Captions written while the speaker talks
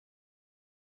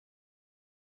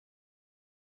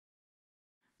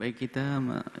Baik, kita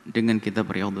dengan kitab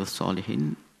Riyadhus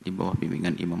Shalihin di bawah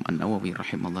bimbingan Imam An-Nawawi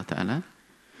rahimahullah ta'ala.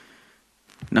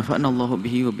 Nafa'na Allahu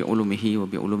bihi wa bi'ulumihi wa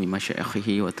bi'ulumi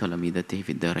masyayikhihi wa talamidatihi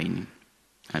fid dharain.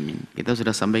 Amin. Kita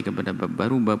sudah sampai kepada bab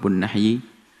baru, babun nahyi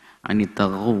anit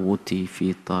taghuti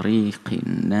fi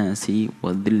tariqin nasi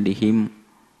wa dhillihim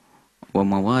wa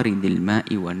mawaridil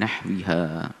ma'i wa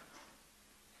nahwiha.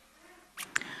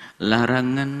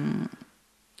 Larangan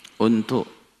untuk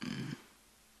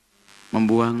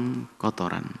membuang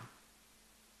kotoran,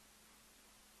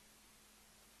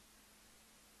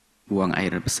 buang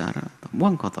air besar atau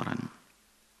buang kotoran.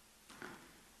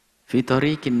 Fi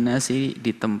tariqin nasi,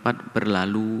 di tempat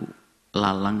berlalu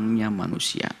lalangnya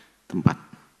manusia, tempat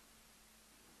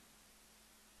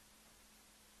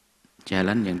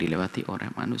jalan yang dilewati oleh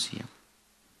manusia.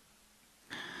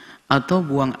 Atau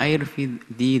buang air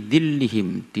di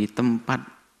dhillihim, di tempat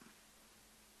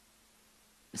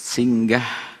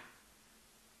singgah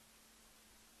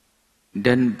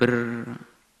dan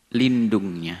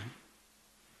berlindungnya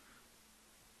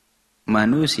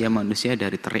manusia-manusia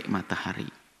dari terik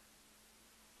matahari.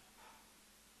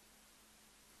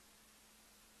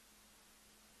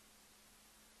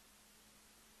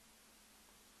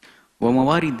 Wa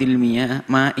mawaridil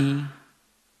ma'i,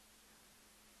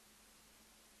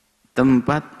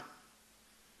 tempat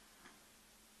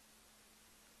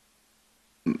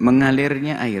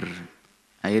mengalirnya air,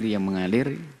 air yang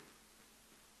mengalir.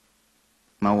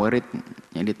 Mawarid,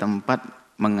 jadi tempat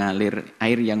mengalir,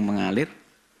 air yang mengalir,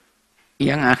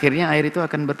 yang akhirnya air itu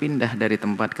akan berpindah dari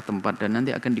tempat ke tempat dan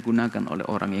nanti akan digunakan oleh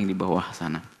orang yang di bawah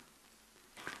sana.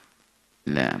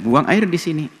 Nah, buang air di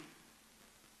sini.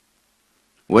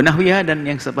 ونحوها, dan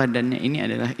yang sepadannya ini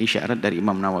adalah isyarat dari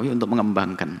Imam Nawawi untuk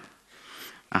mengembangkan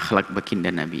akhlak baginda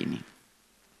Nabi ini.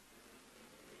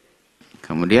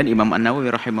 Kemudian Imam An-Nawawi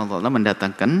rahimahullah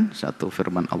mendatangkan satu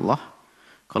firman Allah.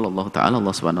 Kalau Allah Ta'ala,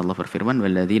 Allah Subhanahu wa ta'ala berfirman,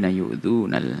 وَالَّذِينَ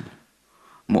يُؤْذُونَ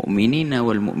الْمُؤْمِنِينَ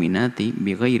وَالْمُؤْمِنَاتِ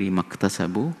بِغَيْرِ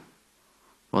مَكْتَسَبُوا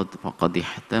فَقَدْ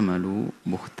احْتَمَلُوا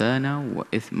بُهْتَانًا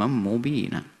وَإِثْمًا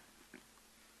مُبِينًا.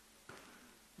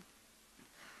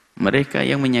 Mereka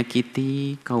yang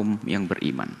menyakiti kaum yang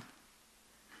beriman,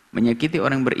 menyakiti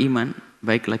orang beriman,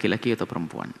 baik laki-laki atau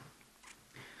perempuan.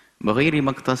 بِغَيْرِ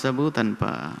مَكْتَسَبُوا,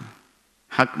 tanpa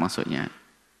hak, maksudnya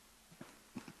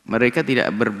mereka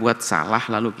tidak berbuat salah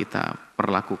lalu kita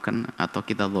perlakukan atau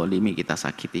kita zalimi, kita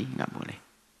sakiti, nggak boleh.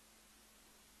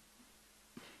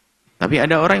 Tapi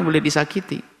ada orang yang boleh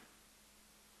disakiti.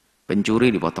 Pencuri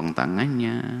dipotong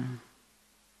tangannya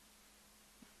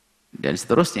dan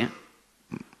seterusnya.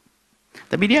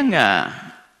 Tapi dia enggak.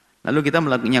 Lalu kita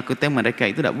menyakiti mereka,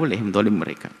 itu tidak boleh menzalim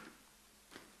mereka.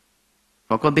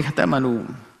 Faqad ihtamalu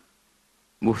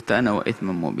buhtana wa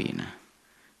itsman mubina.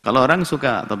 Kalau orang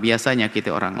suka atau biasa nyakiti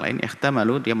orang lain,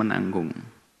 ihtamalu, dia menanggung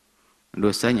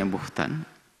dosanya buhtan.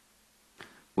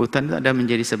 Buhtan itu ada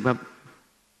menjadi sebab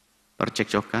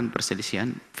percekcokan,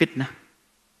 perselisihan, fitnah.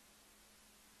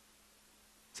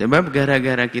 Sebab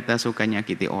gara-gara kita suka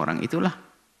nyakiti orang, itulah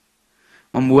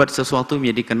membuat sesuatu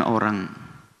menjadikan orang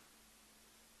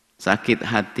sakit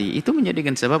hati. Itu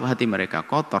menjadikan sebab hati mereka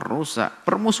kotor, rusak,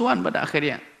 permusuhan pada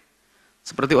akhirnya.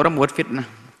 Seperti orang buat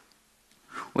fitnah.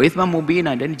 Wa itsman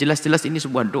mubina, dan jelas-jelas ini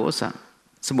sebuah dosa,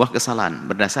 sebuah kesalahan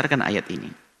berdasarkan ayat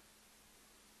ini.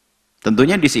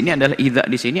 Tentunya di sini adalah idza,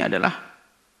 di sini adalah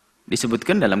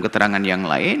disebutkan dalam keterangan yang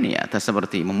lain ya,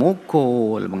 seperti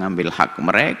memukul, mengambil hak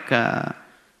mereka,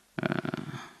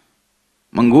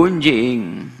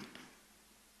 menggunjing.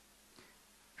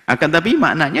 Akan tapi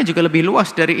maknanya juga lebih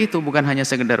luas dari itu, bukan hanya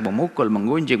sekedar memukul,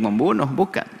 menggunjing, membunuh,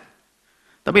 bukan.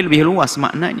 Tapi lebih luas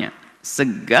maknanya.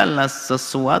 Segala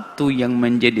sesuatu yang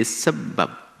menjadi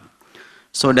sebab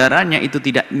saudaranya itu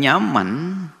tidak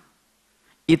nyaman,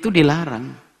 itu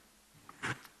dilarang.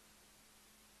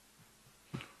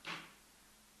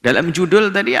 Dalam judul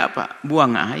tadi apa?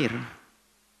 Buang air.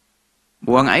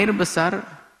 Buang air besar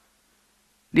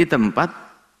di tempat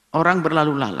orang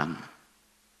berlalu lalang.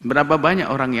 Berapa banyak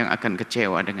orang yang akan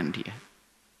kecewa dengan dia?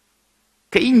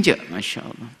 Keinjak, Masya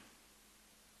Allah.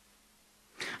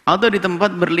 Atau di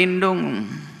tempat berlindung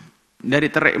dari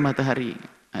terik matahari.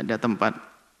 Ada tempat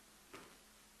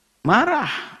marah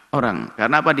orang.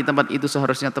 Karena apa? Di tempat itu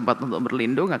seharusnya tempat untuk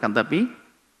berlindung, akan tapi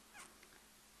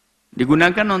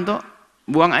digunakan untuk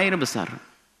buang air besar.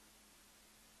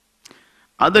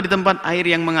 Atau di tempat air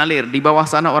yang mengalir. Di bawah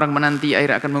sana orang menanti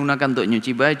air akan menggunakan untuk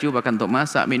nyuci baju, bahkan untuk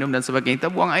masak, minum, dan sebagainya. Kita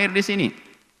buang air di sini.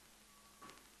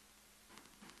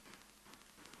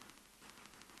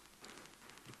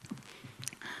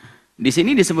 Di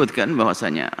sini disebutkan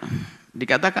bahwasanya,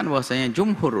 dikatakan bahwasanya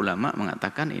jumhur ulama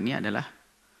mengatakan ini adalah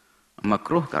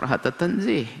makruh karahat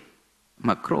tanzih,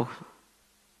 makruh.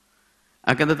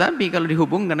 Akan tetapi kalau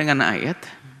dihubungkan dengan ayat,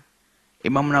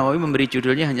 Imam Nawawi memberi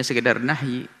judulnya hanya sekedar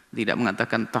nahi, tidak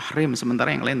mengatakan tahrim,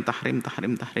 sementara yang lain tahrim.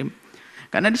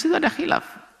 Karena di situ ada khilaf.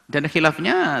 Dan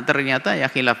khilafnya ternyata ya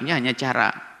khilafnya hanya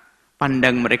cara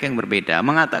pandang mereka yang berbeda.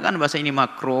 Mengatakan bahasa ini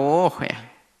makruh ya.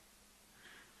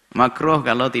 Makruh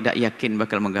kalau tidak yakin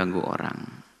bakal mengganggu orang.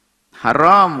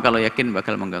 Haram kalau yakin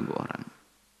bakal mengganggu orang.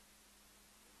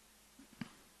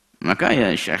 Maka ya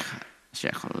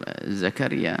Syekhul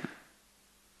Zakaria,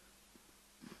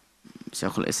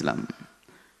 Syekhul Islam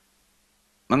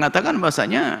mengatakan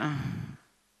bahasanya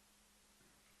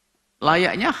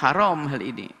layaknya haram hal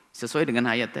ini sesuai dengan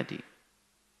ayat tadi.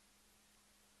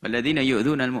 Walladzina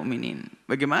yu'dzunal mu'minin.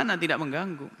 Bagaimana tidak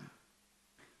mengganggu?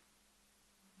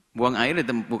 Buang air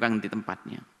bukan di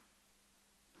tempatnya.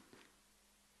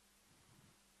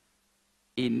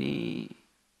 Ini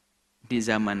di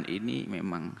zaman ini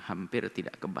memang hampir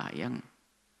tidak kebayang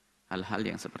hal-hal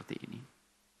yang seperti ini.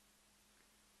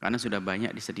 Karena sudah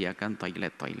banyak disediakan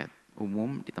toilet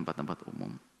umum di tempat-tempat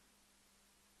umum.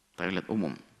 Toilet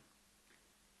umum.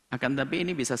 Akan tapi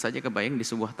ini bisa saja kebayang di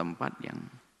sebuah tempat yang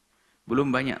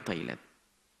belum banyak toilet.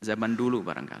 Zaman dulu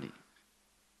barangkali.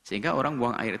 Sehingga orang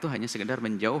buang air itu hanya sekedar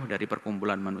menjauh dari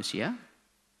perkumpulan manusia,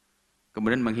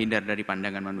 kemudian menghindar dari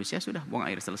pandangan manusia, sudah buang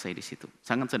air selesai di situ.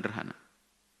 Sangat sederhana.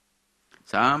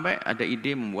 Sampai ada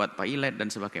ide membuat toilet dan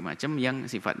sebagainya macam yang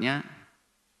sifatnya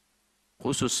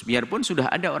khusus. Biarpun sudah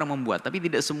ada orang membuat, tapi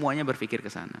tidak semuanya berpikir ke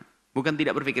sana. Bukan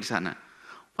tidak berpikir sana.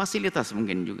 Fasilitas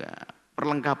mungkin juga,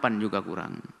 perlengkapan juga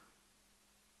kurang.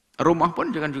 Rumah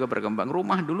pun juga berkembang.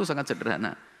 Rumah dulu sangat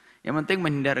sederhana. Yang penting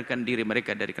menghindarkan diri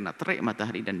mereka dari kena terik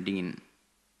matahari dan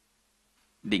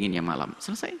dinginnya malam.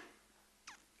 Selesai.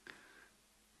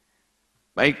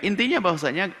 Baik, intinya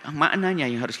bahwasanya maknanya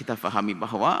yang harus kita pahami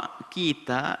bahwa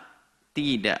kita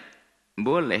tidak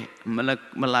boleh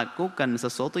melakukan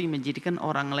sesuatu yang menjadikan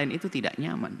orang lain itu tidak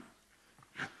nyaman.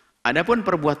 Adapun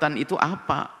perbuatan itu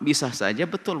apa? Bisa saja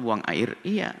betul buang air,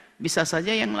 iya. Bisa saja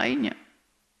yang lainnya.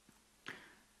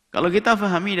 Kalau kita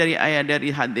pahami dari ayat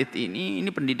dari hadis ini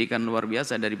pendidikan luar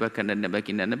biasa dari baginda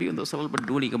Nabi untuk selalu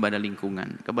peduli kepada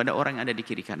lingkungan, kepada orang yang ada di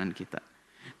kiri kanan kita.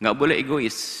 Nggak boleh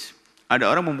egois. Ada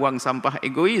orang membuang sampah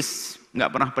egois,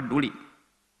 nggak pernah peduli.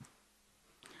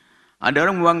 Ada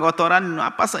orang membuang kotoran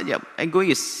apa saja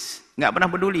egois, nggak pernah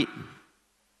peduli.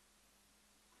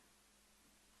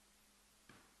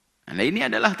 Nah, ini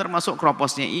adalah termasuk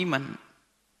kroposnya iman.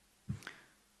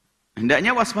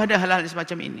 Hendaknya waspada hal-hal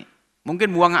semacam ini.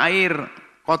 Mungkin buang air,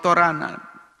 kotoran,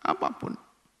 apapun.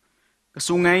 Ke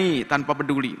sungai tanpa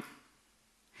peduli.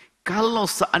 Kalau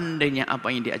seandainya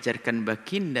apa yang diajarkan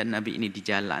baginda Nabi ini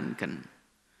dijalankan,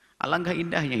 alangkah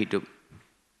indahnya hidup.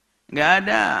 Nggak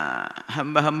ada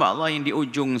hamba-hamba Allah yang di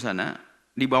ujung sana,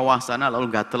 di bawah sana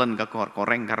lalu gatelan ke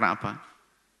koreng karena apa?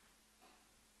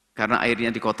 Karena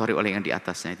airnya dikotori oleh yang di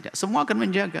atasnya. Tidak. Semua akan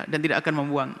menjaga dan tidak akan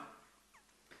membuang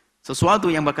sesuatu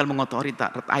yang bakal mengotori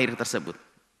air tersebut.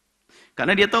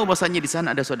 Karena dia tahu bahasanya di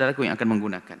sana ada saudaraku yang akan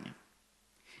menggunakannya.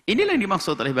 Inilah yang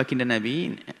dimaksud oleh baginda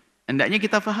Nabi. Hendaknya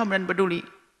kita paham dan peduli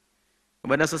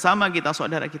kepada sesama kita,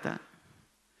 saudara kita.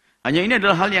 Hanya ini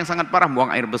adalah hal yang sangat parah, buang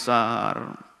air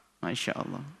besar. Masya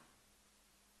Allah.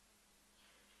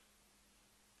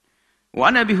 Wa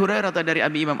Nabi Hurairah dari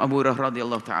Imam Abu Hurairah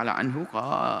radhiyallahu taala anhu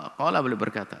qala beliau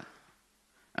berkata,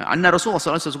 anna Rasulullah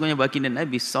sallallahu sesungguhnya baginda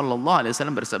Nabi sallallahu alaihi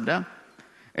wasallam bersabda,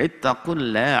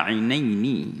 ittaqul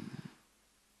la'inaini.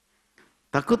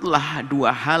 Takutlah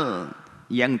dua hal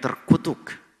yang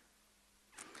terkutuk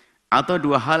atau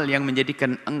dua hal yang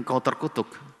menjadikan engkau terkutuk,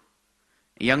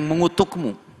 yang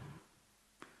mengutukmu.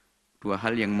 Dua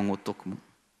hal yang mengutukmu.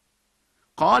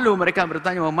 Qalu mereka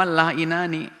bertanya, wa mal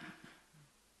la'inani?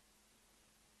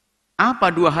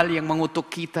 Apa dua hal yang mengutuk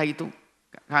kita itu?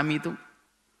 Kami itu?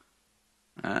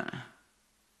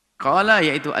 Qala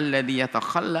yaitu alladhi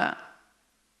yatakhalla.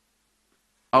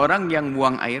 Orang yang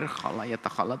buang air, khala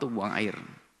yatakhalla itu buang air.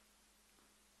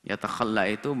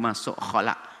 Yatakhalla itu masuk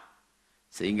khala.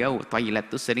 Sehingga toilet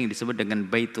itu sering disebut dengan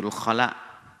baitul khala.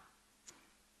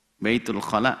 Baitul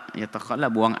khala,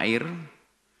 yatakhalla buang air.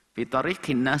 Fi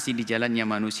tariqin nasi di jalannya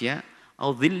manusia,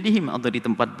 au dhillihim atau di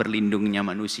tempat berlindungnya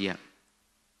manusia.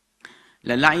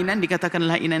 Lainan dikatakan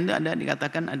lainan itu ada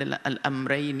dikatakan adalah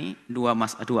al-amraini, dua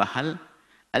hal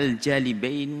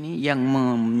al-jalibaini yang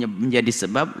menjadi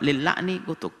sebab lil'ani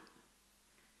kutuk.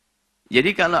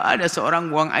 Jadi kalau ada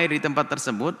seorang buang air di tempat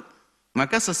tersebut,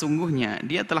 maka sesungguhnya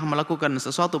dia telah melakukan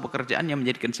sesuatu pekerjaan yang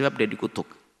menjadikan sebab dia dikutuk.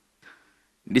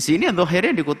 Di sini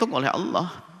akhirnya dikutuk oleh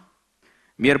Allah.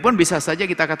 Biarpun bisa saja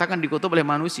kita katakan dikutuk oleh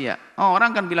manusia. Oh,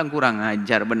 orang kan bilang kurang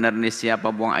ajar benar nih siapa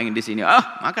buang air di sini.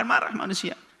 Makan marah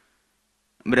manusia.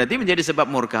 berarti menjadi sebab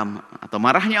murka atau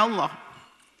marahnya Allah.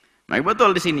 Maka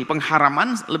betul di sini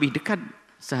pengharaman lebih dekat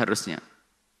seharusnya.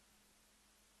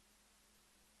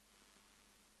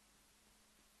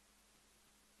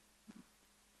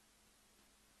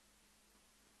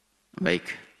 Baik.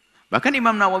 Bahkan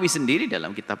Imam Nawawi sendiri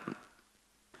dalam kitab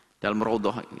dalam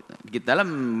Raudhah dalam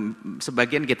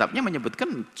sebagian kitabnya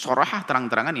menyebutkan sorahah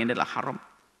terang-terangan ini adalah haram.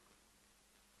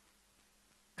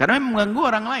 Karena mengganggu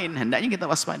orang lain, hendaknya kita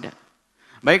waspada.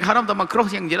 Baik haram atau makruh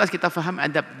yang jelas kita faham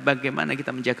adab bagaimana kita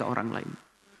menjaga orang lain.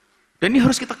 Dan ini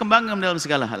harus kita kembangkan dalam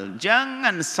segala hal.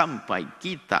 Jangan sampai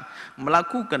kita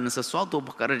melakukan sesuatu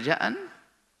pekerjaan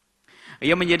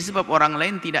yang menjadi sebab orang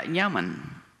lain tidak nyaman.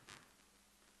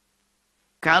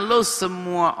 Kalau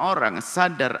semua orang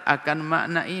sadar akan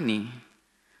makna ini,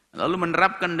 lalu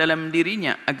menerapkan dalam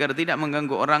dirinya agar tidak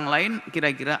mengganggu orang lain,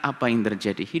 kira-kira apa yang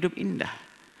terjadi? Hidup indah.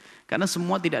 Karena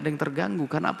semua tidak ada yang terganggu.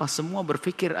 Karena apa? Semua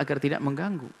berpikir agar tidak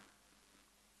mengganggu.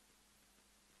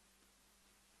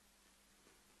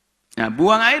 Nah,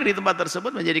 buang air di tempat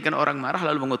tersebut menjadikan orang marah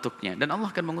lalu mengutuknya. Dan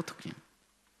Allah akan mengutuknya.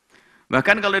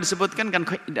 Bahkan kalau disebutkan kan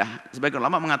kaidah. Sebagian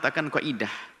ulama mengatakan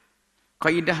kaidah.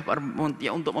 Kaidah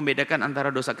ya, untuk membedakan antara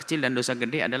dosa kecil dan dosa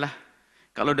gede adalah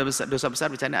kalau dosa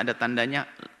besar biasanya ada tandanya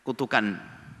kutukan.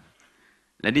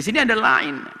 Nah di sini ada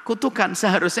lain kutukan,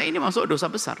 seharusnya ini masuk dosa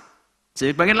besar.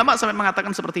 Sebagian ulama sampai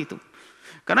mengatakan seperti itu.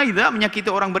 Karena idza menyakiti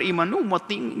orang beriman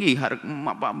tinggi,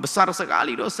 besar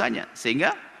sekali dosanya,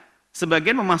 sehingga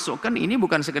sebagian memasukkan ini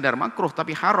bukan sekedar makruh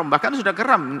tapi haram, bahkan sudah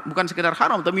keram, bukan sekedar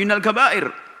haram tapi minal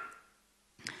kabair.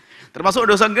 Termasuk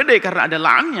dosa gede karena ada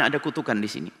la'annya, ada kutukan di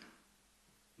sini.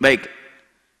 Baik,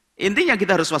 intinya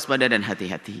kita harus waspada dan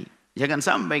hati-hati. Jangan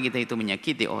sampai kita itu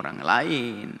menyakiti orang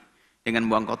lain dengan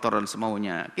buang kotoran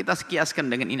semaunya. Kita kiaskan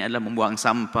dengan ini adalah membuang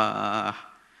sampah.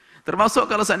 Termasuk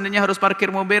kalau seandainya harus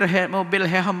parkir mobil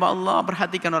hamba Allah,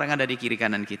 perhatikan orang yang ada di kiri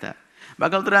kanan kita.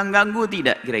 Bakal terganggu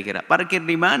tidak kira-kira? Parkir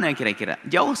di mana kira-kira?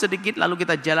 Jauh sedikit lalu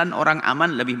kita jalan, orang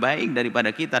aman lebih baik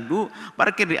daripada kita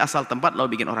parkir di asal tempat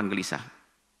lalu bikin orang gelisah.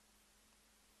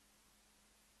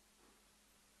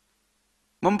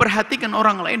 Memperhatikan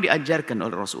orang lain diajarkan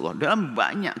oleh Rasulullah dalam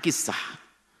banyak kisah.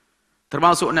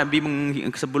 Termasuk Nabi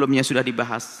sebelumnya sudah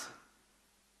dibahas.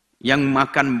 Yang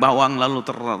makan bawang lalu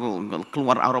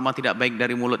keluar aroma tidak baik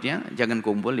dari mulutnya, jangan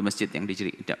kumpul di masjid yang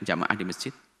jamaah di masjid.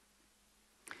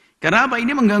 Karena apa?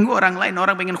 Ini mengganggu orang lain.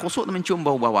 Orang pengen khusyuk mencium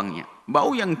bau bawangnya.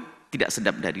 Bau yang tidak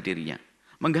sedap dari dirinya.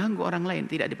 Mengganggu orang lain,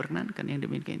 tidak diperkenankan yang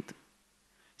demikian itu.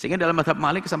 Sehingga dalam mazhab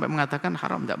Malik sampai mengatakan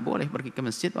haram, tidak boleh pergi ke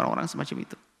masjid orang-orang semacam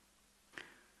itu.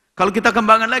 Kalau kita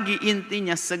kembangkan lagi,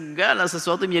 intinya segala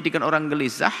sesuatu menjadikan orang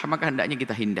gelisah, maka hendaknya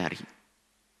kita hindari.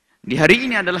 Di hari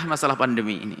ini adalah masalah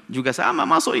pandemi ini. Juga sama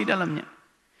masuk di dalamnya.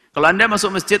 Kalau Anda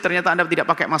masuk masjid, ternyata Anda tidak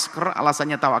pakai masker,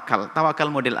 alasannya tawakal.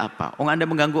 Tawakal model apa? Anda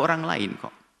mengganggu orang lain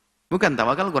kok. Bukan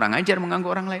tawakal, kurang ajar mengganggu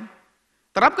orang lain.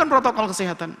 Terapkan protokol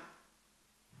kesehatan.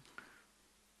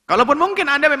 Kalaupun mungkin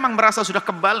Anda memang merasa sudah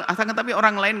kebal, tapi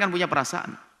orang lain kan punya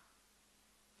perasaan.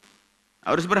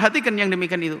 Harus perhatikan yang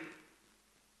demikian itu.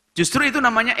 Justru itu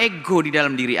namanya ego di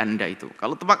dalam diri Anda itu.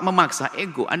 Kalau tempat memaksa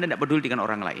ego, Anda tidak peduli dengan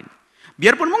orang lain.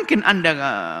 Biarpun mungkin Anda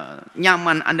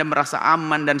nyaman, Anda merasa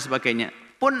aman dan sebagainya,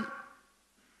 pun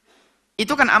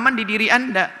itu kan aman di diri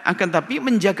Anda. Akan tapi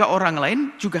menjaga orang lain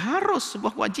juga harus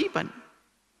sebuah kewajiban.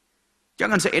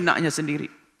 Jangan seenaknya sendiri,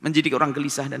 menjadi orang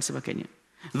gelisah dan sebagainya.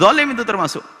 Zalim itu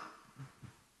termasuk.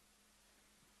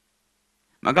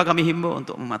 Maka kami himbau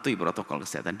untuk mematuhi protokol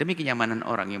kesehatan demi kenyamanan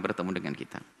orang yang bertemu dengan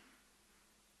kita.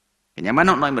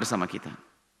 Kenyamanan orang bersama kita.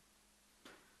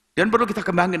 Dan perlu kita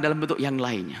kembangkan dalam bentuk yang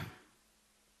lainnya.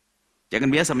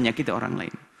 Jangan biasa menyakiti orang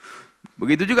lain.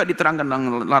 Begitu juga diterangkan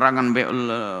larangan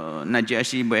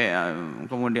najasi,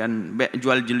 kemudian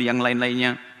jual jeli yang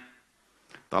lain-lainnya.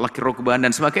 Talak rukban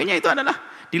dan sebagainya itu adalah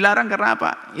dilarang karena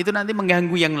apa? Itu nanti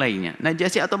mengganggu yang lainnya.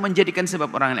 Najasi atau menjadikan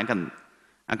sebab orang yang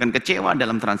akan kecewa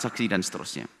dalam transaksi dan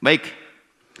seterusnya. Baik.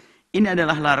 Ini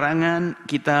adalah larangan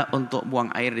kita untuk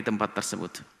buang air di tempat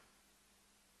tersebut.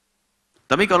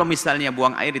 Tapi kalau misalnya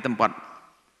buang air di tempat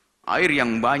air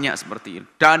yang banyak seperti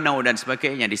danau dan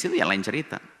sebagainya, di situ yang lain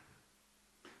cerita.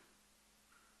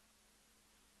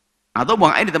 Atau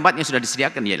buang air di tempat yang sudah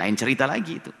disediakan, ya lain cerita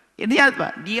lagi itu. Ini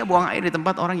apa? Dia buang air di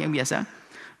tempat orang yang biasa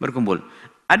berkumpul.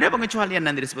 Ada pengecualian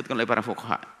nanti disebutkan oleh para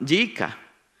fuqaha. Jika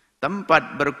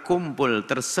tempat berkumpul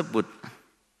tersebut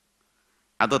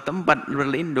atau tempat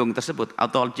berlindung tersebut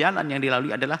atau jalan yang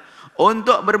dilalui adalah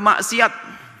untuk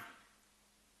bermaksiat.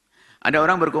 Ada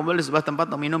orang berkumpul di sebuah tempat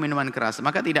untuk minum minuman keras,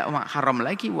 maka tidak haram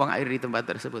lagi buang air di tempat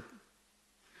tersebut.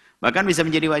 Bahkan bisa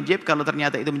menjadi wajib kalau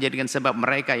ternyata itu menjadikan sebab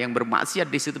mereka yang bermaksiat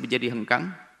di situ menjadi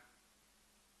hengkang,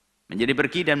 menjadi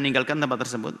pergi dan meninggalkan tempat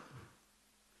tersebut.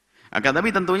 Akan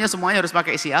tapi tentunya semuanya harus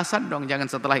pakai siasat dong.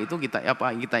 Jangan setelah itu kita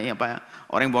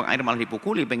orang yang buang air malah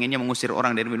dipukuli, pengennya mengusir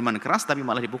orang dari minuman keras tapi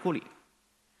malah dipukuli.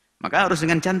 Maka harus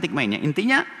dengan cantik mainnya.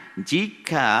 Intinya,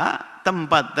 jika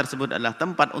tempat tersebut adalah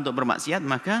tempat untuk bermaksiat,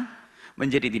 maka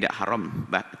menjadi tidak haram,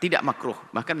 tidak makruh,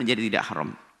 bahkan menjadi tidak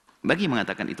haram. Bagi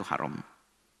mengatakan itu haram.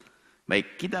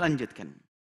 Baik, kita lanjutkan.